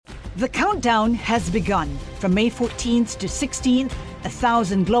The countdown has begun. From May 14th to 16th,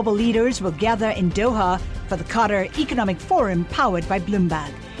 1,000 global leaders will gather in Doha for the Qatar Economic Forum powered by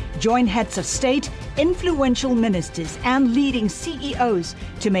Bloomberg. Join heads of state, influential ministers, and leading CEOs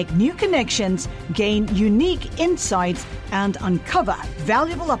to make new connections, gain unique insights, and uncover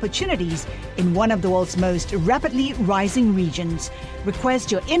valuable opportunities in one of the world's most rapidly rising regions.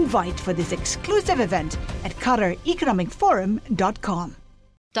 Request your invite for this exclusive event at QatarEconomicForum.com.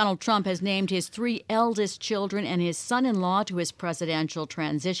 Donald Trump has named his 3 eldest children and his son-in-law to his presidential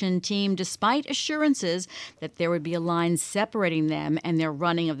transition team, despite assurances that there would be a line separating them and their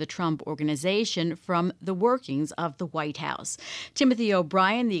running of the Trump Organization from the workings of the White House. Timothy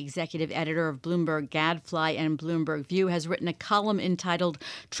O'Brien, the executive editor of Bloomberg Gadfly and Bloomberg View, has written a column entitled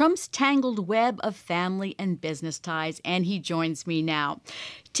Trump's Tangled Web of Family and Business Ties, and he joins me now.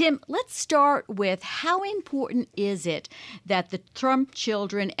 Tim, let's start with how important is it that the Trump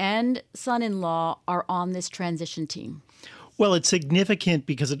children and son-in-law are on this transition team? Well, it's significant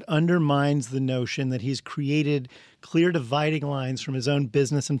because it undermines the notion that he's created clear dividing lines from his own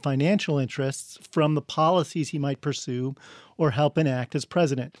business and financial interests from the policies he might pursue or help enact as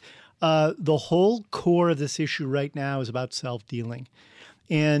president. The whole core of this issue right now is about self-dealing.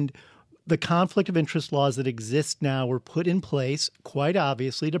 And the conflict of interest laws that exist now were put in place, quite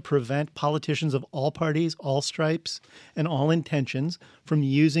obviously, to prevent politicians of all parties, all stripes, and all intentions from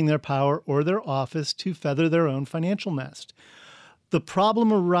using their power or their office to feather their own financial nest. The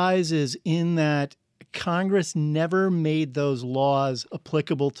problem arises in that Congress never made those laws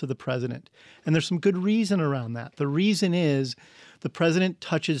applicable to the president. And there's some good reason around that. The reason is the president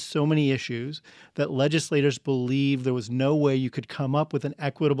touches so many issues that legislators believe there was no way you could come up with an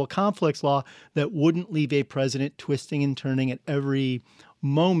equitable conflicts law that wouldn't leave a president twisting and turning at every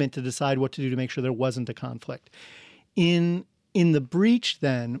moment to decide what to do to make sure there wasn't a conflict. In the breach,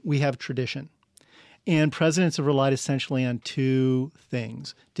 then, we have tradition. And presidents have relied essentially on 2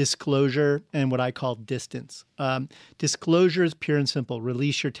 things, disclosure and what I call distance. Disclosure is pure and simple.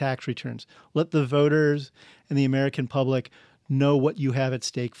 Release your tax returns. Let the voters and the American public know what you have at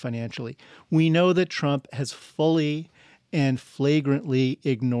stake financially. We know that Trump has fully and flagrantly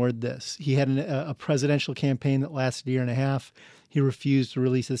ignored this. He had a presidential campaign that lasted a year and a half. He refused to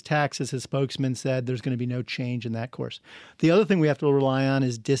release his taxes. His spokesman said there's going to be no change in that course. The other thing we have to rely on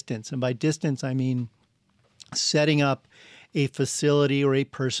is distance. And by distance, I mean setting up a facility or a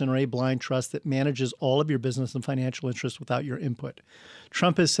person or a blind trust that manages all of your business and financial interests without your input.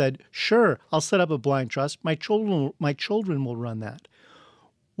 Trump has said, sure, I'll set up a blind trust. My children will run that.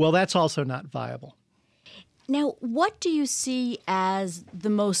 Well, that's also not viable. Now, what do you see as the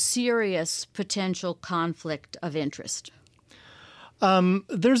most serious potential conflict of interest?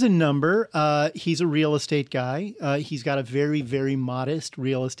 There's a number. He's a real estate guy. He's got a very, very modest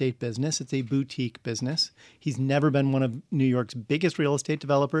real estate business. It's a boutique business. He's never been one of New York's biggest real estate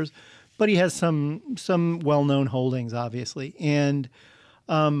developers, but he has some well-known holdings, obviously. And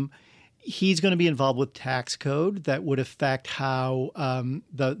he's going to be involved with tax code that would affect how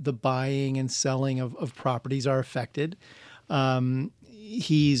the buying and selling of properties are affected.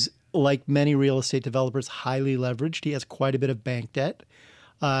 He's, like many real estate developers, highly leveraged. He has quite a bit of bank debt,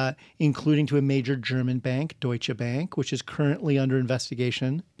 including to a major German bank, Deutsche Bank, which is currently under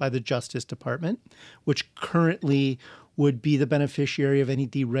investigation by the Justice Department, which currently would be the beneficiary of any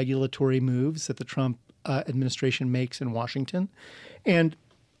deregulatory moves that the Trump administration makes in Washington. And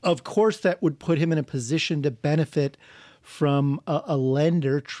of course, that would put him in a position to benefit from a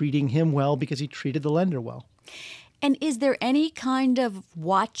lender treating him well because he treated the lender well. And is there any kind of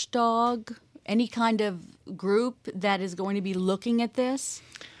watchdog, any kind of group that is going to be looking at this?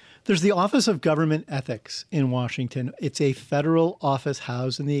 There's the Office of Government Ethics in Washington. It's a federal office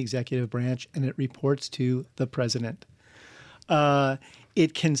housed in the executive branch, and it reports to the president.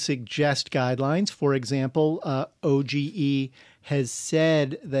 It can suggest guidelines. For example, OGE has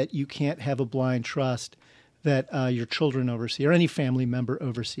said that you can't have a blind trust that your children oversee or any family member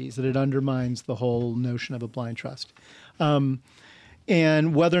oversees, that it undermines the whole notion of a blind trust.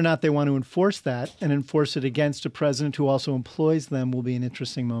 And whether or not they want to enforce that and enforce it against a president who also employs them will be an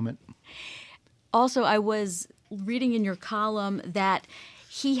interesting moment. Also, I was reading in your column that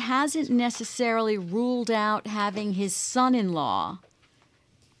he hasn't necessarily ruled out having his son-in-law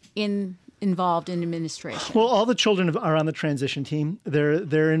involved in administration. Well, all the children are on the transition team.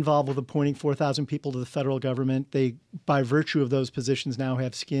 They're involved with appointing 4,000 people to the federal government. They, by virtue of those positions, now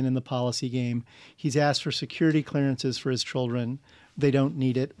have skin in the policy game. He's asked for security clearances for his children. They don't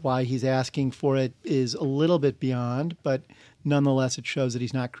need it. Why he's asking for it is a little bit beyond, but nonetheless, it shows that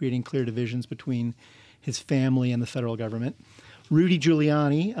he's not creating clear divisions between his family and the federal government. Rudy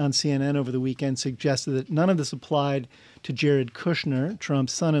Giuliani on CNN over the weekend suggested that none of this applied to Jared Kushner,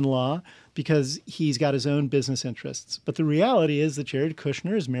 Trump's son-in-law, because he's got his own business interests. But the reality is that Jared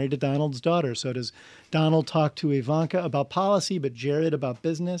Kushner is married to Donald's daughter. So does Donald talk to Ivanka about policy, but Jared about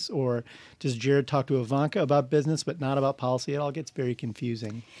business? Or does Jared talk to Ivanka about business, but not about policy? It all gets very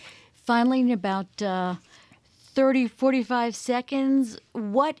confusing. Finally, in about 45 seconds,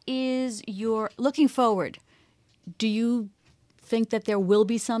 what is your looking forward? Do you think that there will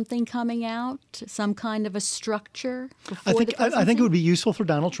be something coming out, some kind of a structure before the presidency? I think it would be useful for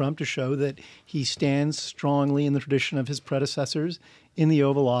Donald Trump to show that he stands strongly in the tradition of his predecessors in the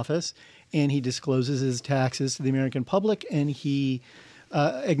Oval Office, and he discloses his taxes to the American public, and he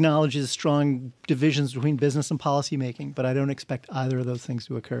acknowledges strong divisions between business and policymaking. But I don't expect either of those things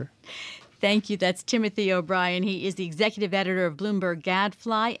to occur. Thank you. That's Timothy O'Brien. He is the executive editor of Bloomberg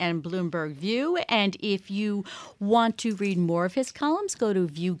Gadfly and Bloomberg View. And if you want to read more of his columns, go to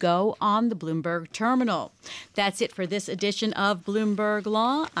ViewGo on the Bloomberg terminal. That's it for this edition of Bloomberg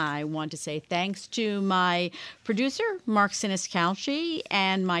Law. I want to say thanks to my producer, Mark Siniscalchi,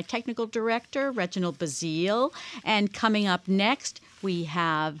 and my technical director, Reginald Bazile. And coming up next, we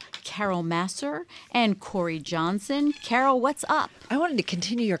have Carol Masser and Corey Johnson. Carol, what's up? I wanted to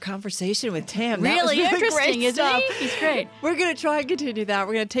continue your conversation with Tam. Really interesting, isn't he? He's great. We're going to try and continue that.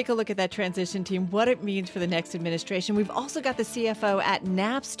 We're going to take a look at that transition team, what it means for the next administration. We've also got the CFO at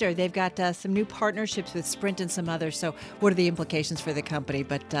Napster. They've got some new partnerships with Sprint and some others. So what are the implications for the company?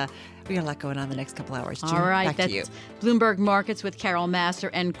 But we got a lot going on the next couple hours. June, all right, back that's to you. Bloomberg Markets with Carol Masser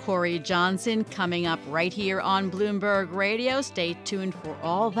and Corey Johnson coming up right here on Bloomberg Radio. Stay tuned for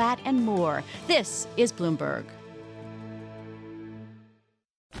all that and more. This is Bloomberg.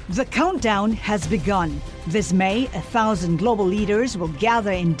 The countdown has begun. This May, 1,000 global leaders will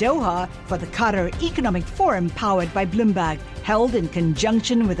gather in Doha for the Qatar Economic Forum powered by Bloomberg, held in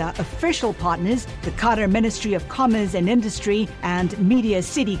conjunction with our official partners, the Qatar Ministry of Commerce and Industry and Media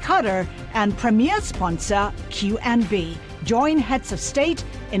City Qatar, and premier sponsor QNB. Join heads of state,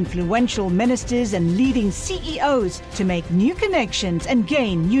 influential ministers, and leading CEOs to make new connections and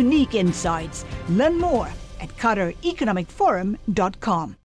gain unique insights. Learn more at QatarEconomicForum.com.